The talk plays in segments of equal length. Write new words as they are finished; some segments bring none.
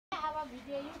आज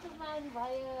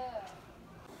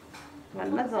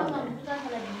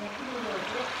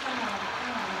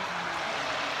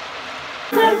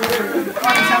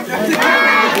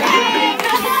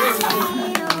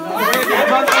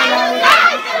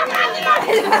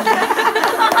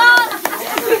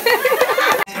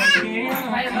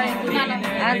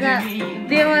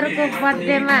देवरको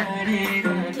बर्थडेमा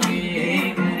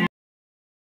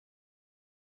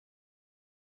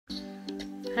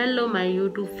hello my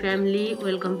YouTube family,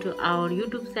 welcome two our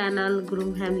YouTube channel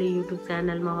Gurung family YouTube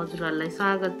च्यानलमा हजुरहरूलाई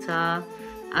स्वागत छ।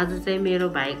 आज चाहिँ मेरो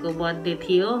भाइको बर्थडे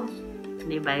थियो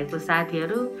अनि भाइको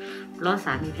साथीहरू प्लस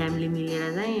हामी फ्यामिली मिलेर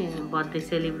चाहिँ बर्थडे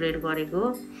सेलिब्रेट गरेको।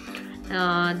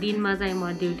 दिनमा चाहिँ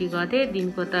म ड्युटी गर्थेँ,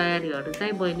 दिनको तयारीहरू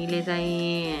चाहिँ बहिनीले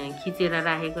चाहिँ खिचेर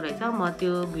राखेको रहेछ, म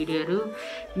त्यो भिडियोहरू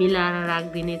मिलाएर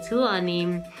राखिदिने छु। अनि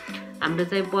हाम्रो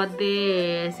चाहिँ बर्थडे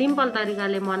सिम्पल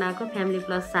तरिकाले मनाएको, फ्यामिली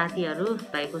प्लस साथीहरू,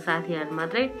 भाइको साथीहरू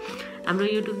मात्रै। हाम्रो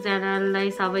युट्युब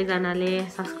च्यानललाई सबैजनाले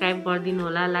सब्सक्राइब गरिदिनु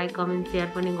होला, लाइक कमेन्ट सेयर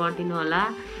पनि गरिदिनु होला।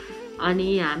 अनि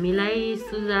हामीलाई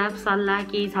सुझाव सल्लाह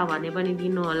केही छ भने पनि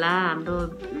दिनु होला। हाम्रो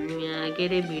के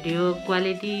अरे भिडियो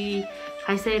क्वालिटी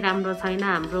खासै राम्रो छैन,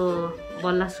 हाम्रो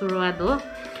बल्ल सुरुवात हो,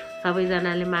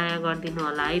 सबैजनाले माया गरिदिनु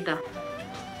होला है त।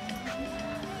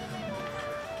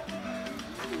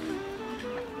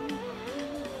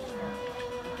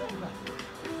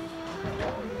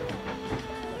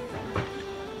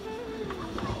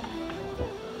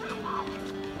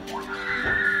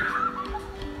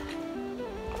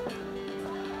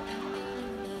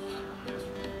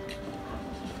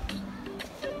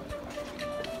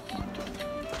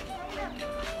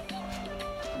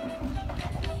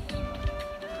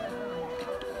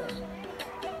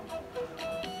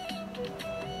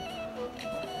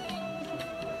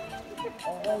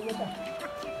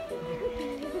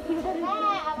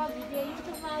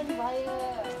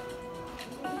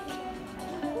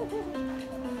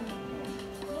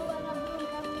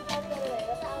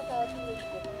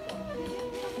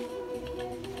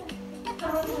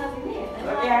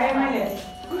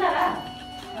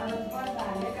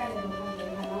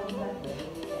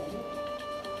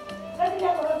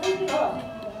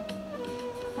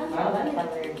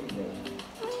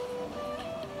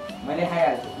 मैले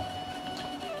खाइहाल्छु।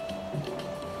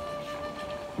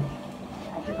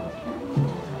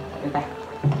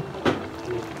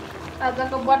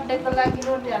 आजको बर्थडेको लागि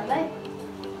रोटीहरूलाई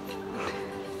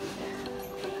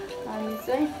हामी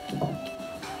चाहिँ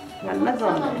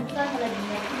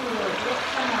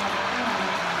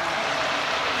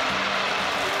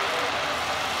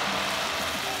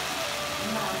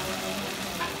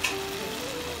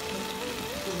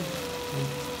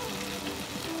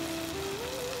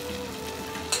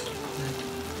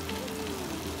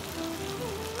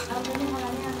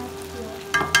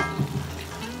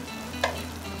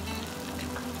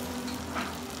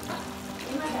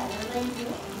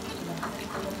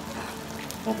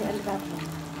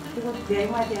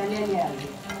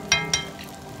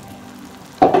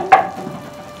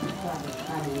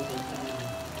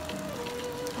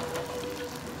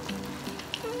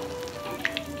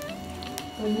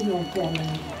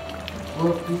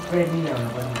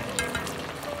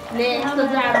यस्तो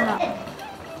जाडोमा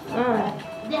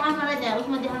देखाउनलाई त्यहाँ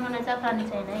उसमा देखाउनलाई चाहिँ पानी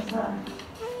छैन है।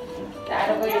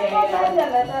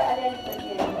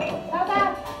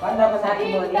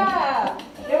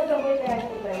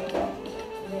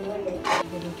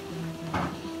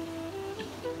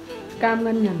 काम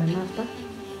गर्ने होला नास्ता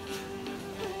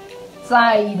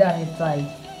चाइ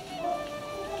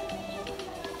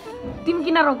तिमी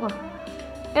किन रोक,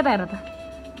 यता हेर त,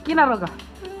 किन रोक,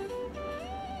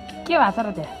 के भएको छ र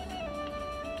त्यहाँ,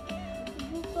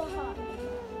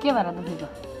 के भएर त थियो,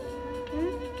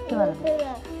 के भएर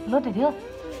लोटे थियो।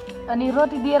 अनि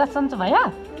रोटी दिएर सन्चो भयो,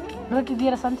 रोटी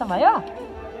दिएर सन्चो भयो।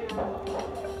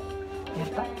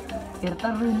 हेर त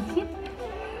रुन्थी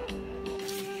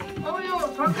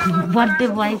बर्थडे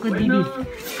बोयको दिदी,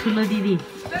 ठुलो दिदी,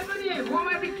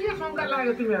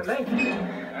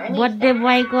 बर्थडे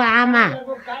बोयको आमा,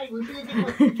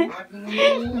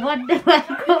 बर्थडे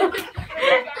बोयको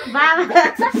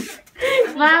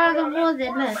बाबाको पोज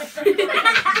हेर्नु।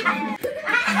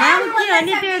 बाबु के हो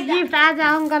नि त्यो गिफ्ट आज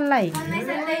अङ्कललाई?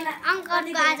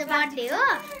 अङ्कलको आज बर्थडे हो,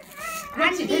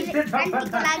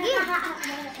 आन्टीको लागि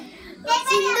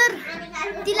सिन्दुर,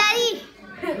 तिलहरी,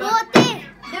 पोते,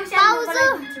 पाउजु,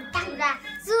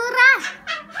 चुरा।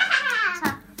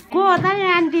 को हो त नि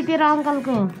आन्टी तेरो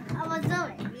अङ्कलको? अब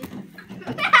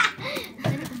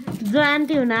जो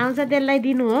आन्टी हुन आउँछ त्यसलाई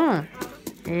दिनु हो।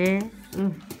 ए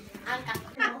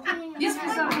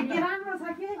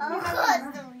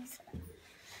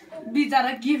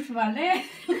बिचरा गिफ्ट भने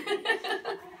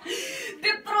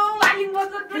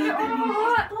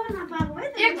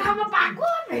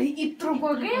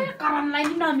भएको के करणलाई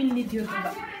नि नमिल्ने थियो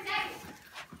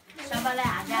सबैलाई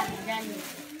हजार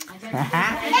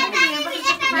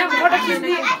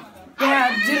त्यहाँ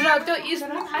जिरा त्यो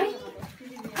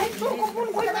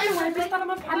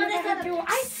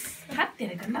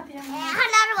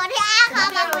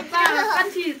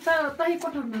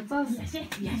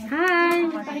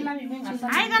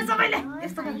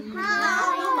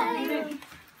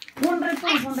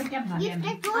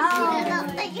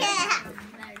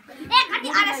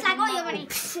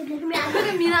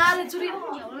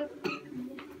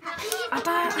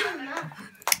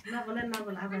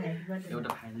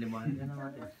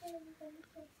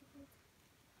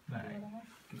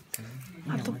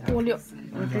पोल्यो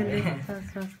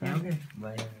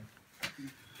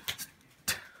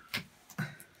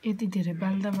यति धेरै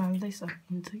बाल्दै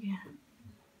सकिन्छ क्या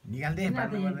निकाल्दै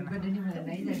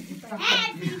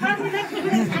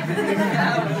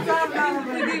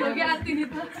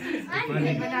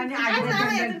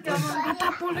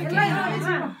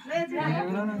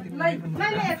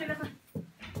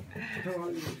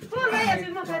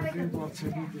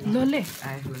लोले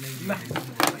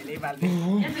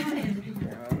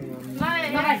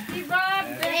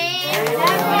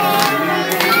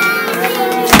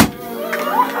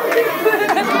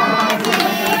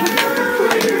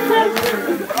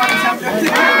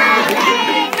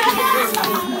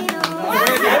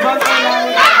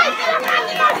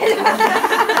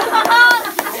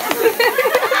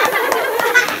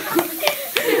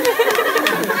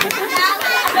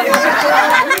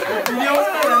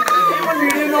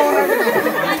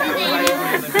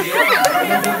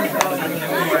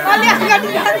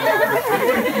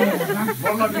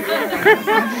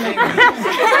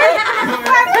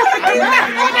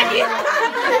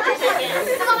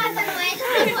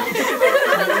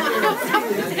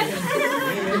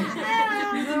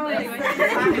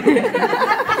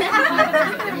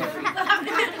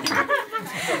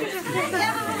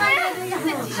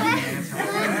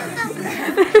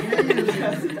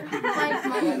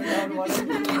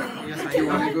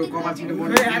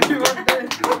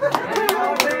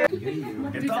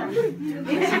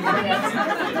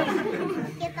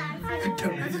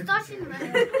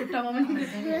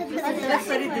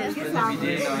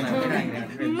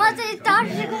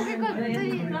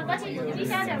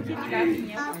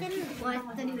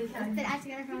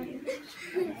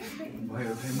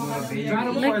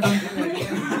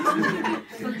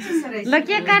ल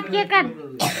के काट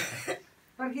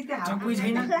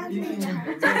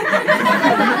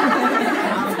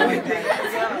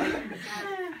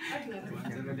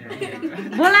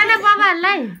बोला न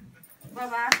बाबाहरूलाई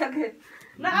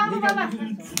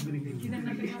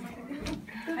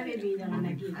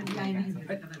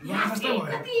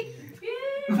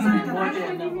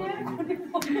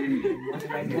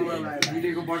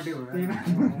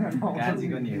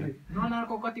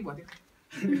कति भयो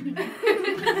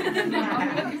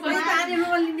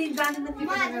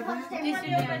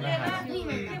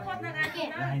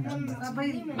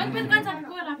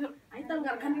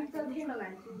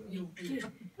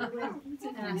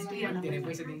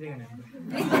पैसा दिँदै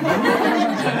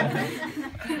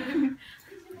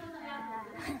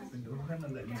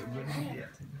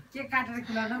केक काटेर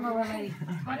खुलाउन बाबालाई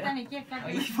कता नि केक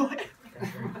काटेर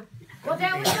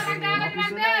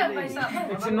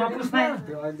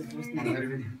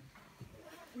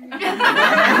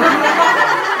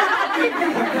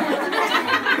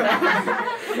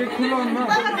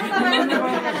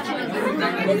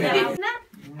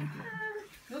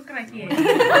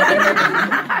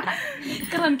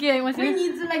Keren kia masih. Ini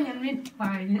juga nyamit.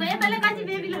 Kaya tali kasih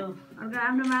baby lo. Agak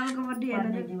ambil malu ke dia.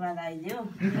 Di mana aja.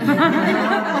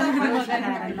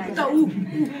 Tahu.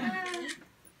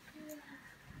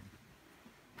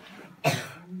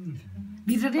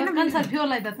 Bisa dia kan sarfio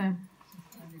lah itu kan.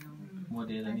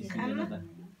 Model ini sih ada.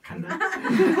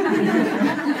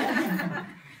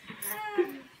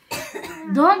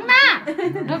 Dogna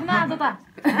itu tak.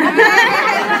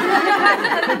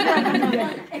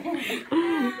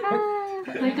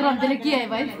 Keren tadi kia ya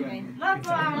baik.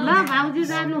 ल भाउजू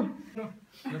जानु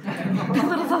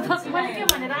मैले के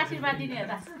भनेर आशीर्वाद दिने हो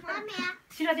त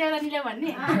सिरा देउरा निले भन्ने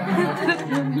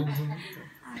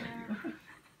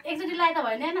एकचोटि लाइ त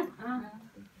भएन हैन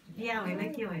बिहा होइन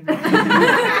के होइन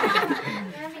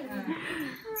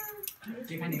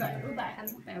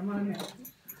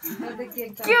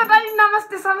के हो दाइ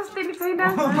नमस्ते समस्ते नि छैन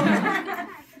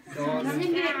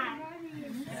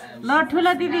ल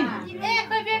ठुलो दिदी ए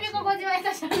खोइ बेबीको गोजी आइछ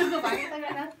सानोको भागे त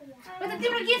गएर ओ त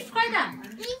तिम्रो गिफ्ट खोइ त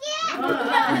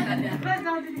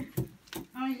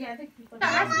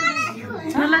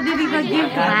ठुलो दिदीको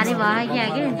गिफ्ट भारी भयो क्या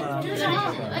के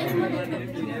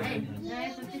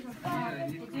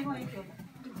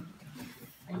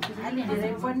अलि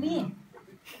धेरै पनि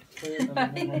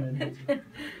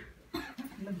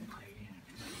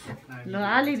ल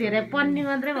अलि धेरै पन्नी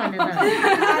मात्रै भने त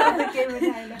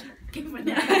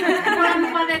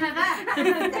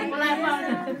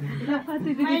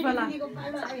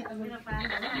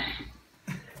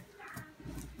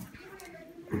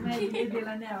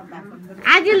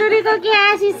आज लुरीको के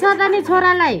आशिष छ त नि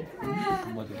छोरालाई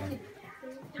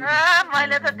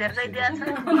मैले त धेरै दिएको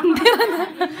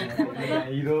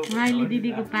माइली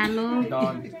दिदीको पालो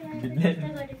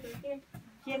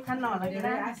के खान्न होला के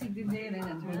आशिष दिँदै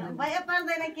भए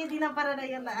पर्दैन के दिन परेर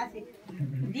यसलाई आशिष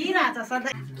दिइरहेछ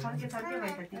सधैँ छर्के छर्के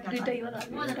भएछ दुईटै हो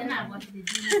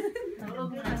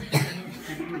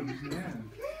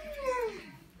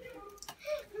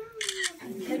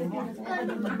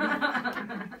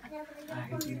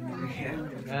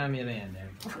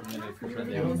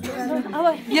अब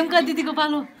यमका दिदीको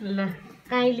पालो ल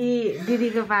काइली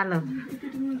दिदीको पालो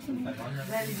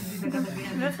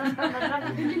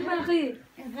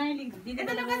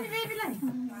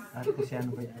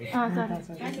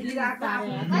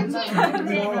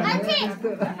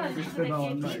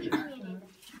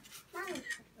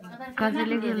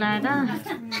कसैले खुलाएर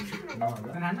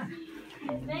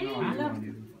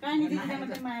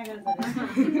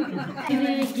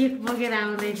गिफ्ट बोकेर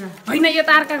आउँदैछ होइन यो त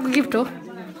अर्काको गिफ्ट हो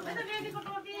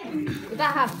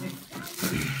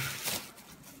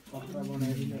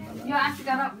यो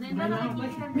आशिका र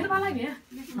मेरो बाला भ्या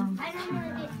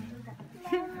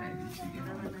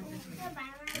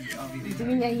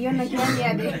तिमी यहाँ यो न किन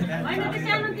याद होइन त्यो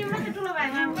सानो तिम्रो चाहिँ ठुलो भाइ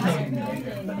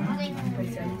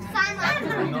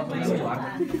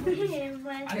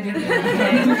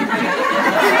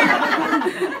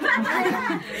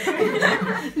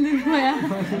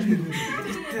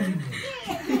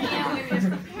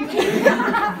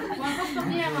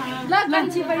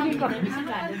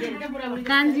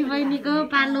कान्छी बहिनीको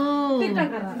पालो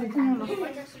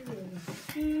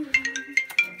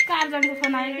कार्जनको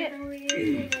फोन आयो के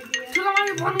ठुलो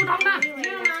मान्छे फोन उठाउन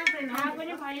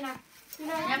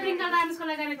यहाँ प्रिङ्कल डान्सको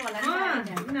लागि गरेको होला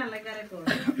उनीहरूलाई गरेको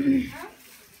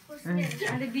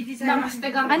नमस्ते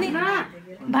अनि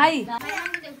भाइ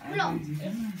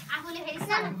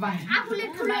आफूले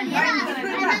ठुलो लिएर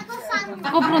आमाको सानो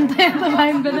कोप्रोन त यहाँ त भाइ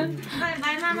पनि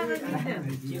भाइ मामाको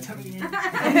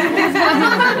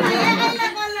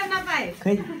नपाए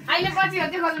अहिले पछि हो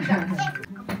त्यो गर्नु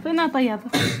त न त यहाँ त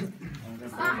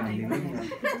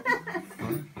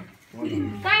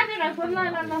काटेर फोन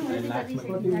लगाउन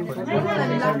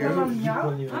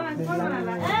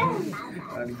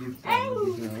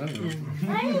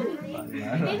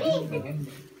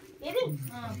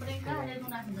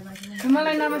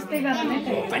मलाई नमस्ते गर्ने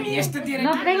पनि यस्तो दिएर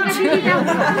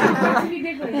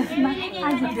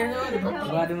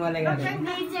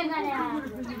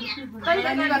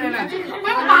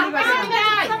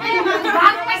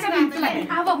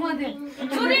अब म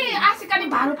चुरी आशिकाले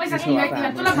भारो पैसा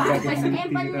किन्दैन तुला भारो पैसा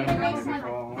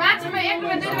 5 रुपैयाँ 1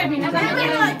 रुपैयाँ 2 रुपैयाँ भिन्न पैसा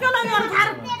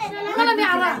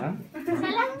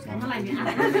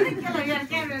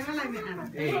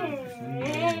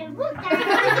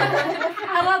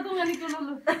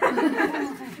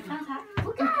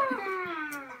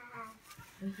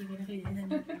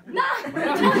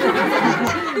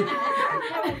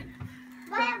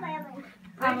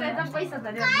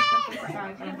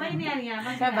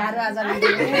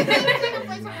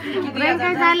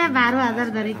भारो हजार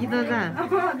धरे कि त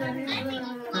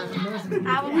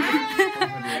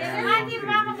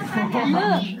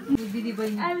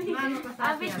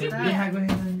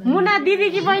मुना दिदी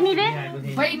कि बहिनी रे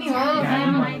बहिनी हो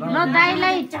ल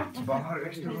दाइलाई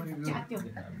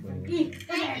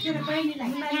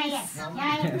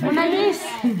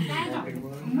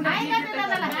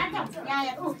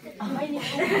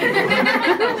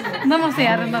नमस्ते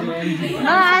यार ल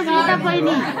आजमिता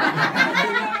बहिनी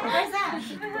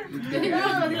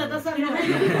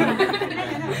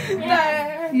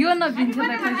यो नपिन्छ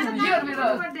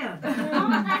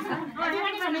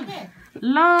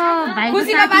ल भाइको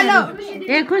साथीहरु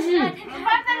ए खुसी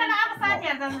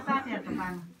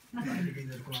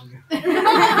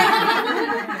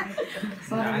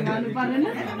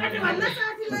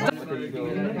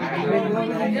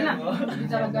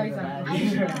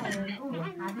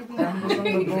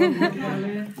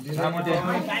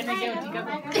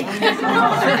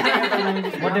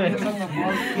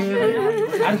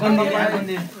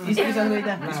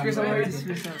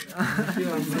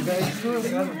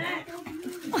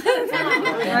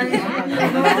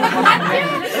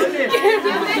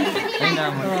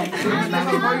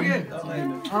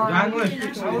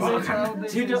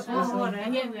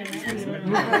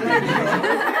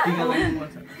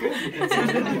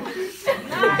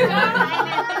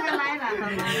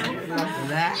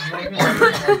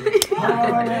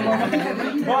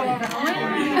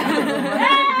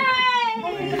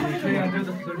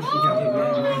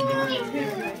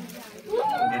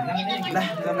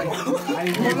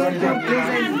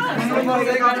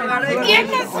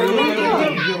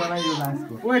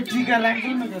टीका लाग्छ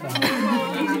नि त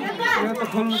यो त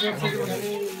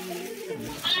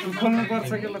खोल्नु पर्छ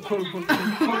के ल खोल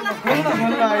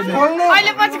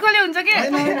अहिले पछि खोले हुन्छ के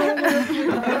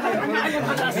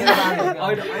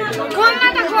खोल्न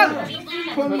त खोल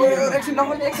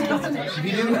एकछिन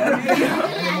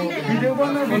भिडियो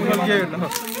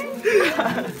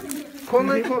खोल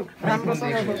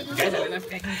राम्रोसँग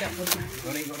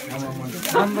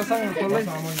खोल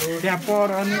त्यहाँ पर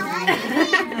अनि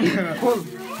खोल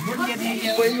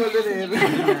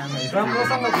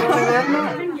राम्रोसँग खोलेर हेर्नु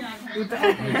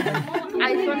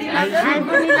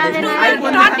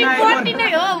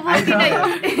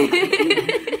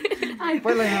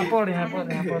पहिला यहाँ पढ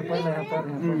पहिला यहाँ पढ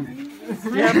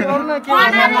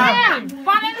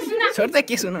छोड्दै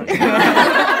के सुन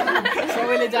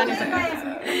सबैले जाने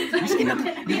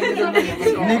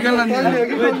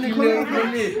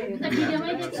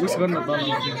उस गर्न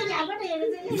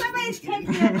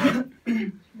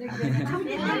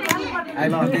I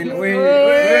love it.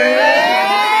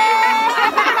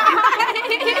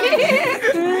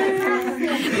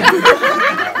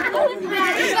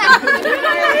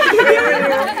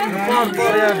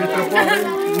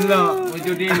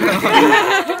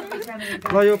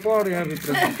 यो पढ यहाँ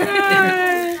भित्र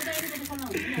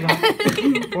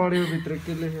पढ्यो भित्र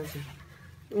के लेखेको छ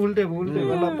उल्टे भयो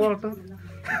ल पढ त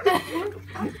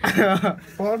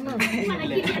पढ्न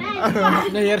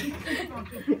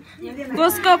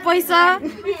कसको पैसा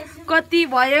कति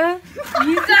भयो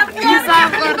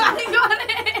हिसाब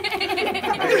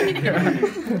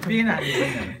पेन हाले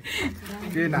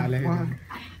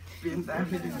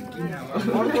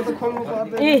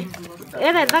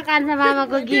यता त कान्छा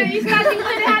मामाको गिफ्ट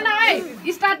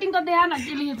स्टार्टिङको देखा न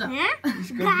के लेखेछ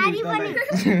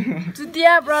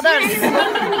चुतिया ब्रदर्स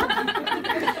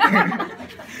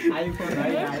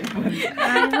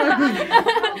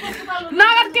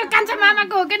नगर त्यो कान्छा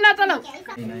मामाको हो कि नचलाउ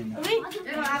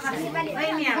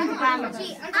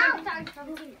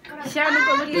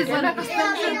सानोको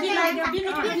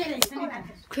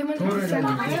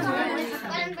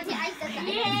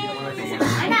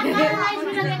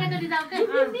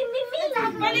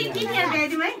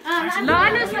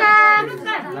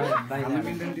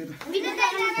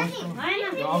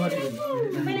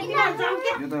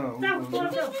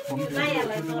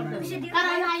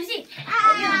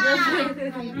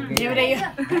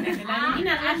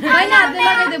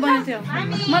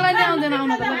मलाई नै आउँदैन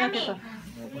आउन त लगाएको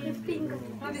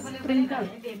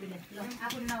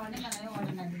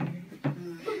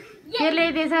के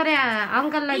ल्याइदिएछ अरे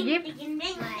अङ्कललाई गिफ्ट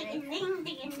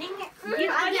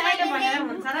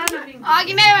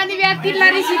अघि नै भने बिहा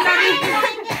तिल्लारी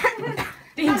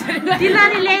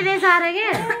तिलहरी ल्याइदिएछ अरे के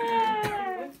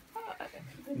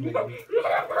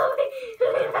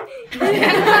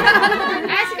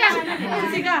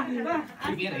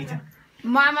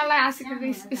मामालाई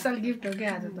आशिकको स्पेशल गिफ्ट हो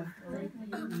क्या आज त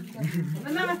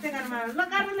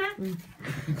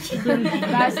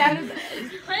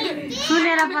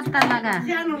सुनेर पत्ता लगा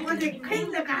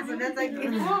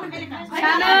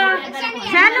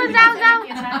सानो जाऊ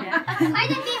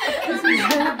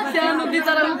सानो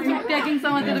बिचरा प्याकिङ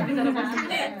समातेर बिचरा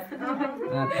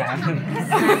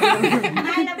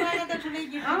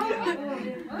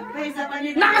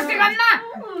नमस्ते गर्न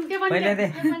पहिले दे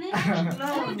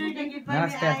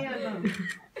नमस्ते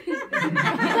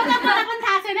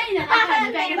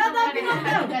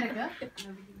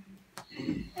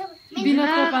बिनोद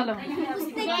कोपालो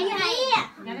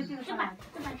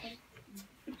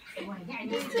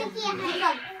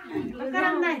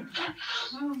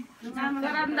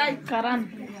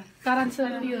करण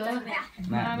सोली हो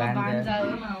भान्जा हो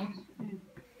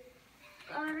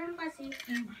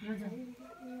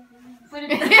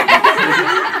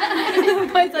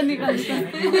पैसा निकाल्छ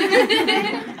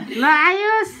ल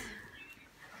आयुष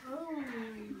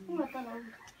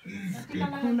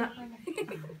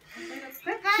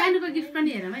सानोको गिफ्ट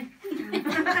पनि हेरौँ है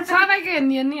सबैको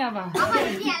हेर्ने हो नि अब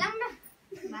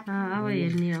अब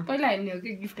हेर्ने हो पहिला हेर्ने हो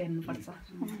कि गिफ्ट हेर्नुपर्छ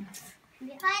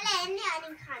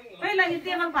पहिला यो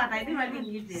टेबल फटाइदिउँ अनि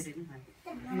गीत हेरेर नि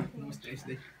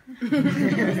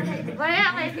भयो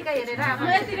अब यतिकै हेरेर अब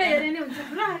यतिकै हेरे नि हुन्छ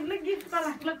ल गीत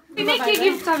चला तिमी के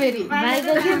गिफ्ट छ फेरि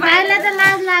भाइको कि भाइलाई त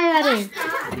लाज लाग्यो अरे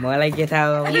मलाई के थाहा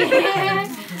हो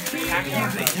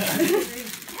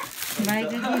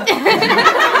भाइको कि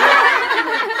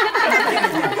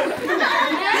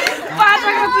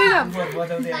पाँचको चुइम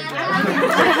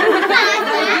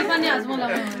पनि हजमोला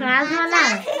राजमला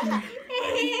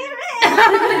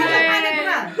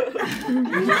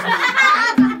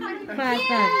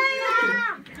पासा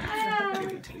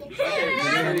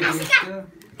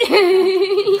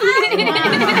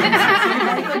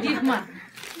गीतमा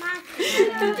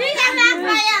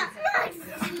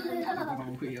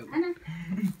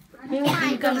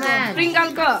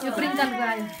प्रिङ्कलको यो प्रिन्कलको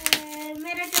आयो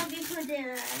मेरो टोपी खोजेर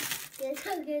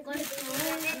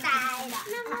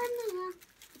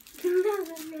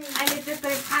अहिले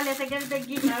त्यस्तै फाले त के अरे त्यो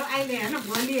गीतहरू अहिले होइन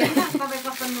भोलि होइन तपाईँ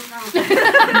कस्तो लुकाउँछ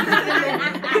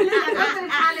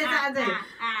फाले त अझै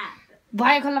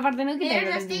भयो खोल्न पर्दैन कि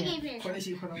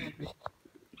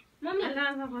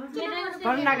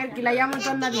पन्नाको किला यामा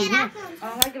चन्दा दिने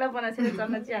किला पनासेर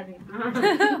चन्दा चिहाल्ने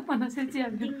पनासेर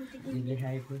चिहाल्ने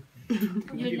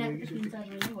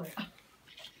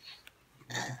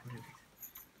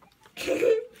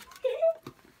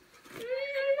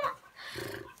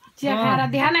चिया खाएर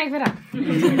ध्यान आयो फेर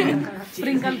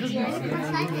स्प्रिङ्कलको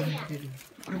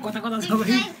कता कता छ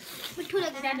भाइ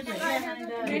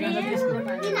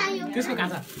त्यसको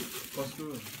काचा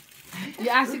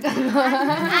यो आशिकाको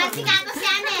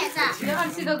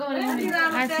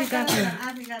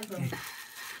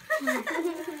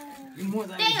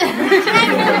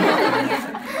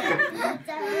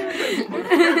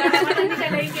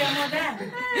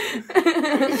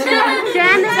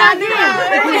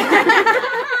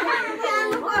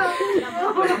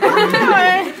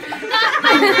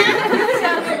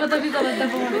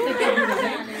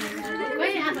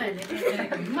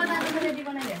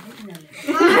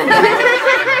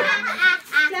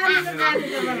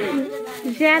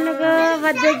सानोको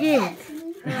बर्थडे गिफ्ट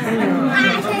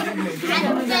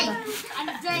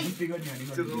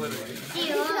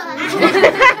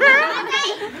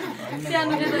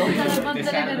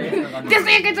त्यसो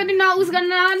एकैचोटि नउस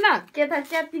गर्न न के त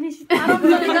क्या तिमी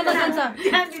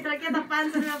त्यहाँभित्र के त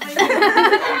 500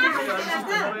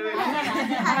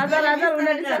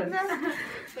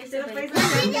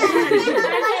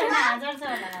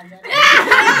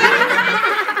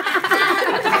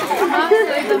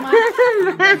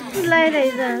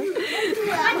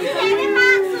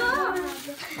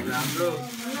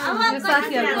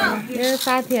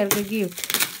 साथीहरूको गिफ्ट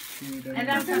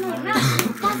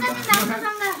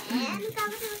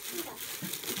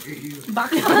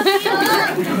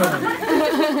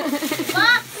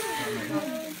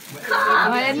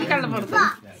निकाल्नु पर्छ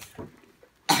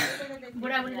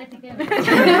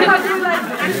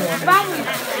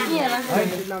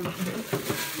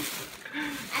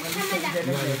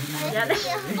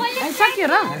सक्यो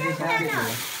र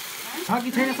कि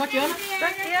छैन सक्यो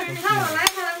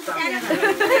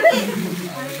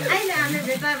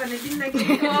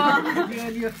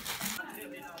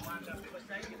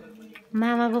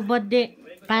मामाको बर्थडे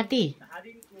पार्टी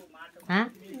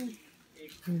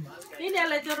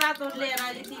यिनीहरूलाई चाहिँ रातो लिएर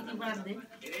अहिले तिथि बाँड्दै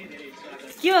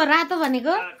के हो रातो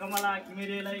भनेको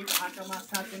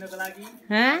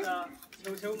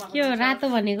के हो रातो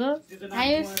भनेको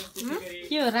आयुष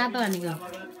के हो रातो भनेको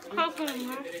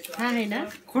थाहा छैन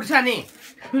खुर्सानी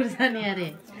खुर्सानी अरे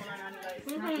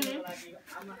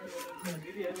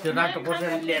त्यो रातो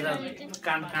खुर्सानी लिएर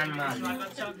कान कानमा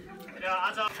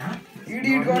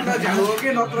एडिट गर्न जाऊ के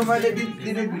नत्र मैले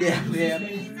दिने भिडियो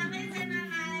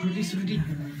सुटी सुटी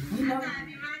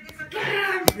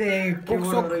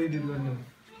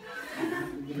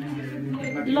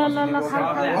ल ल ल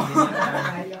बस्नु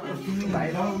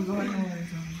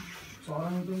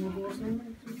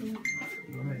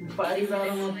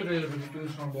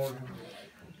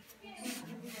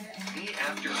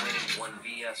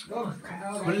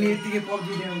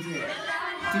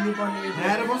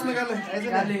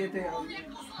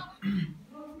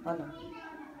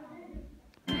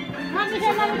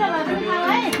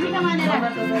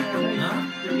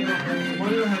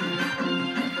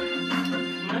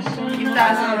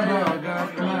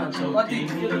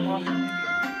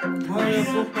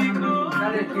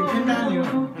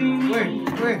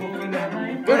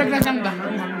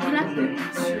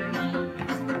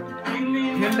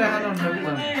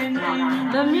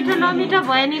मिठो नमिठो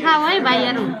भयो नि खाऊ है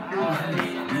भाइहरू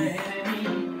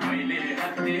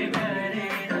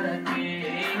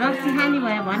रक्सी खाने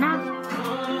भयो भन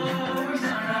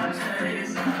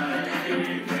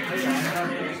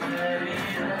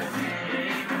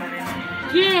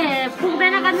के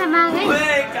पुग्दैन कान्छ मागै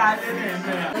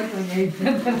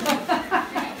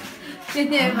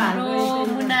हाम्रो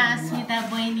मुना अस्मिता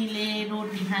बहिनीले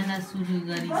रोटी खान सुरु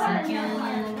गरिसक्यो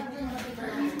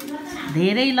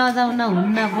धेरै लजाउन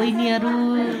हुन्न बहिनीहरू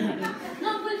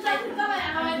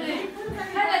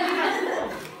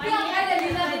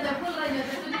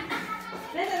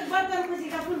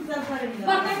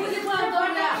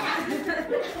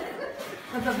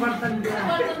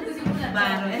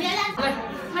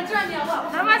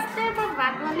नमस्ते म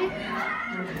भातवाली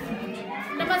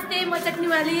नमस्ते म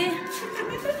चटनीवाली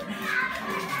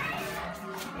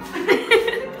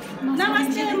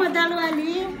नमस्ते म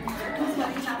दालवाली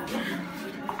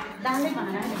दालै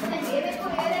भाँडा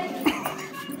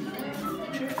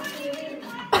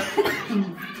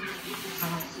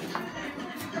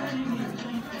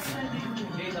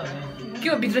के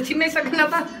हो भित्र छिन्नै सकेन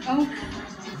त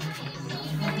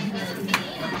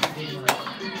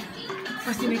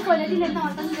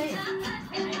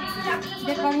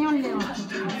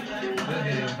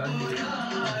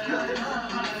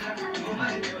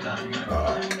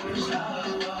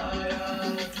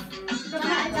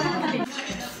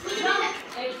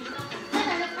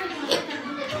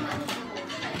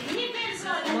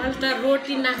मैले त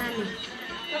रोटी नखाने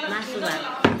मासु भात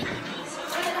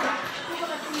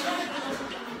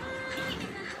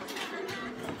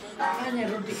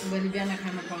रोटी भोलि बिहान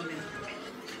खान पाउँदैन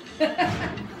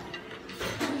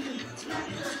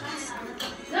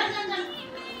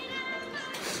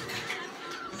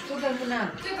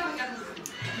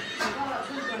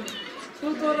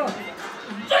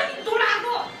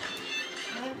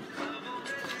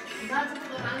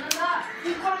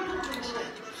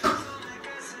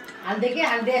हाल्दे के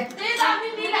हाल्दे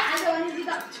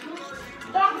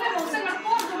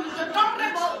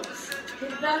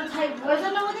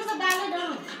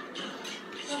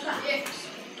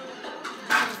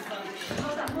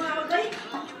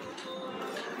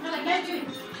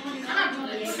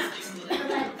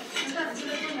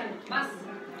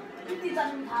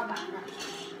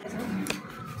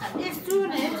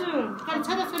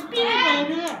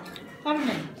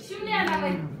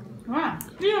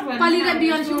पालिका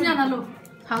बिहान सिम्ल्या लो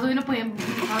खाँदैन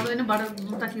खाँदैन बडा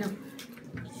ताकियो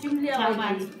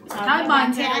खाइ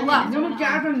मान्छे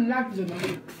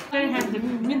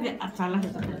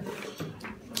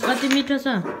कति मिठो छ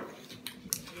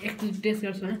एकचोटि टेस्ट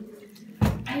गर्छु है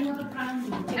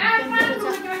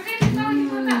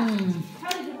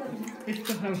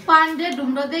पाण्डे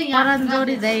ढुङ्रो चाहिँ यहाँ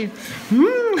जोडी जाइ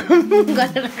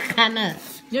गरेर खान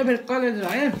यो फेरि कलेज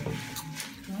है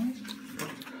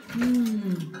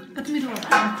कति मिठो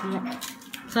होला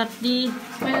चटनी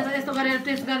मैले त यस्तो गरेर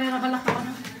टेस्ट गरेर बल्ल खान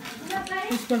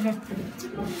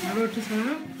रोटीसँग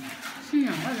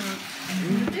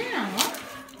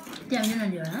त्यहाँ किन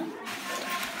ल्यायो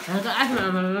आफ्नो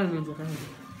आमालाई मिल्छ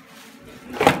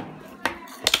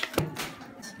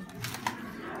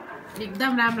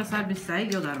एकदम राम्रो सर्भिस छ है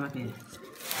यो घरमा फेरि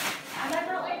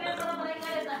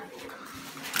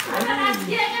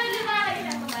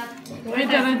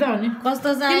वेटर नै त हो नि कस्तो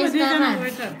छ आइसक्रिम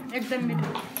एकदम मिठो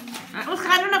उस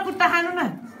खानु न कुट्टा खानु न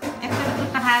एकचोटि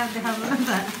कुट्टा खाएर देखाउनु न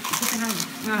त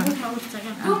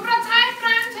ढुङ्रो छै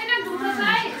प्राण छैन ढुङ्रो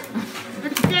छै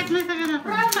टेक्नै सकेन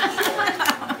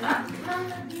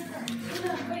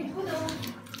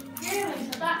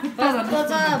कस्तो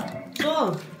छ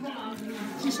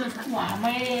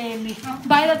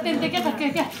बाहिर त्यही के छ के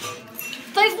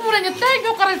त्यही कुराले त्यही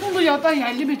जो करे कुरो यो त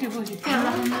यहाँ लिमिट बोली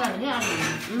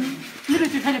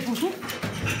लिमिट खाने पुसु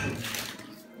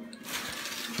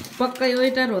पक्कै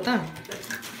वेटर हो त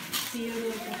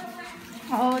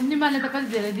निमाले त कति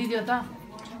धेरै दिदियो त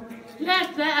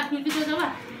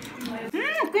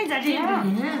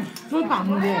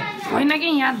होइन कि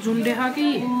यहाँ झुन्डे छ कि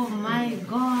माई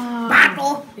गॉड भात हो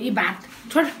यी भात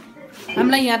छोड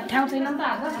हामीलाई यहाँ ठाउँ छैन नि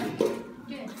त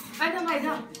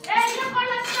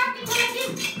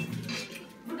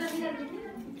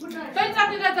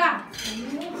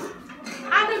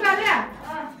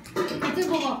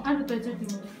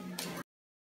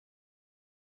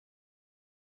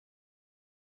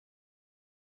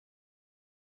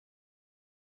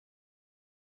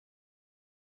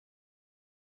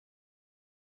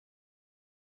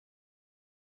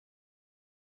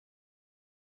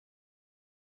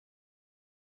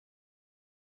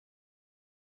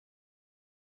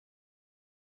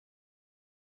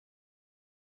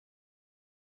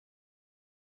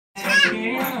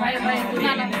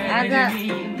आज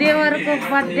देवरको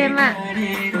बर्थडेमा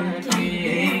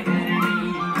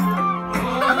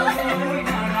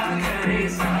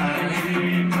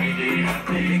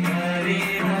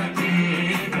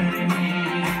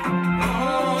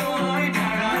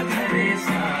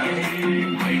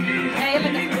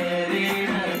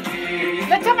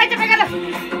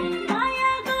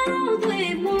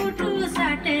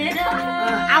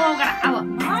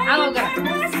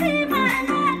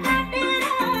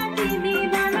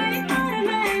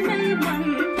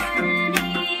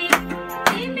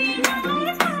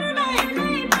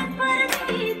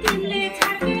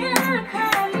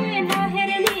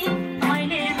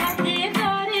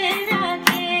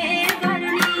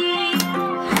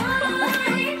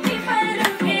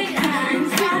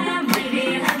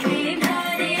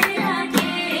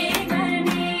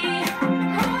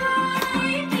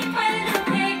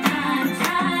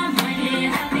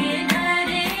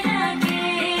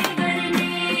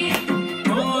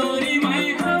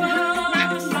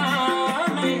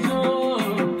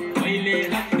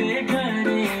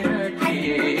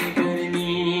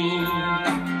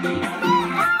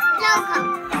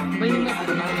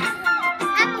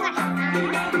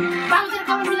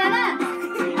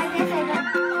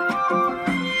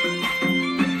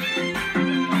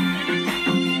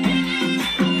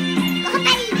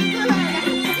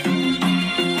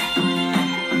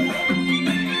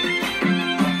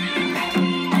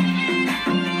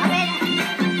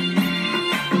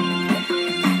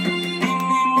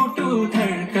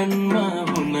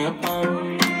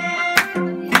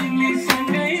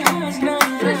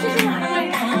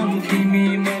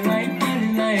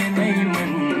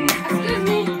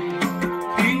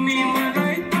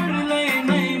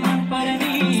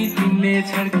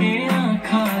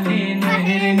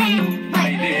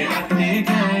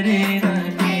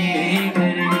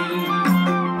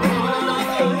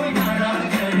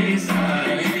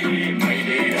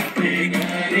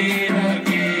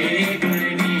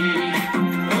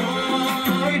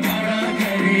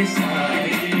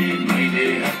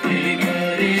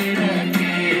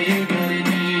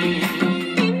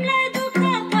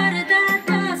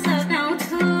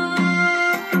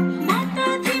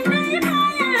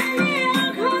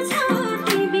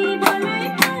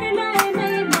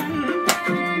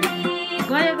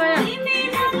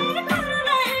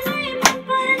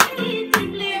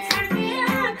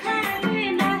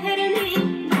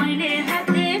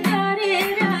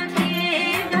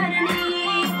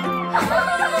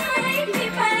हो